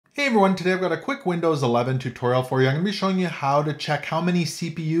Hey everyone, today I've got a quick Windows 11 tutorial for you. I'm going to be showing you how to check how many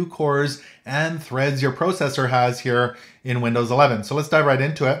CPU cores and threads your processor has here in Windows 11. So let's dive right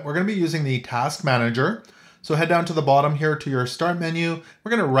into it. We're going to be using the Task Manager. So head down to the bottom here to your Start menu. We're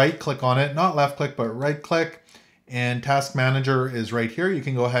going to right click on it, not left click, but right click. And Task Manager is right here. You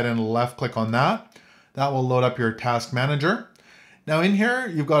can go ahead and left click on that. That will load up your Task Manager. Now in here,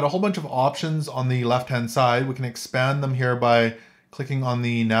 you've got a whole bunch of options on the left-hand side. We can expand them here by clicking on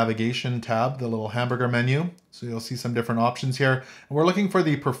the navigation tab, the little hamburger menu. So you'll see some different options here. And we're looking for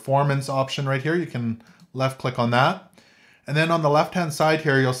the performance option right here. You can left click on that. And then on the left-hand side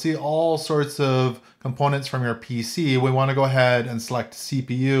here, you'll see all sorts of components from your PC. We want to go ahead and select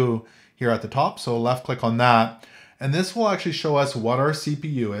CPU here at the top. So left click on that. And this will actually show us what our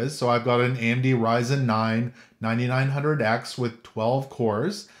CPU is. So I've got an AMD Ryzen 9 9900X with 12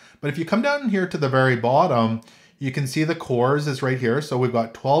 cores. But if you come down here to the very bottom, you can see the cores is right here. So we've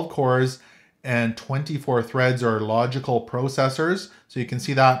got 12 cores and 24 threads or logical processors. So you can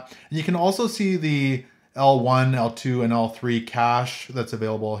see that. And you can also see the L1, L2, and L3 cache that's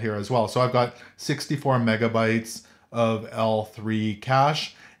available here as well. So I've got 64 megabytes of L3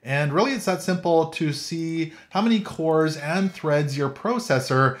 cache. And really it's that simple to see how many cores and threads your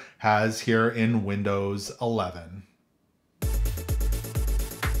processor has here in Windows 11.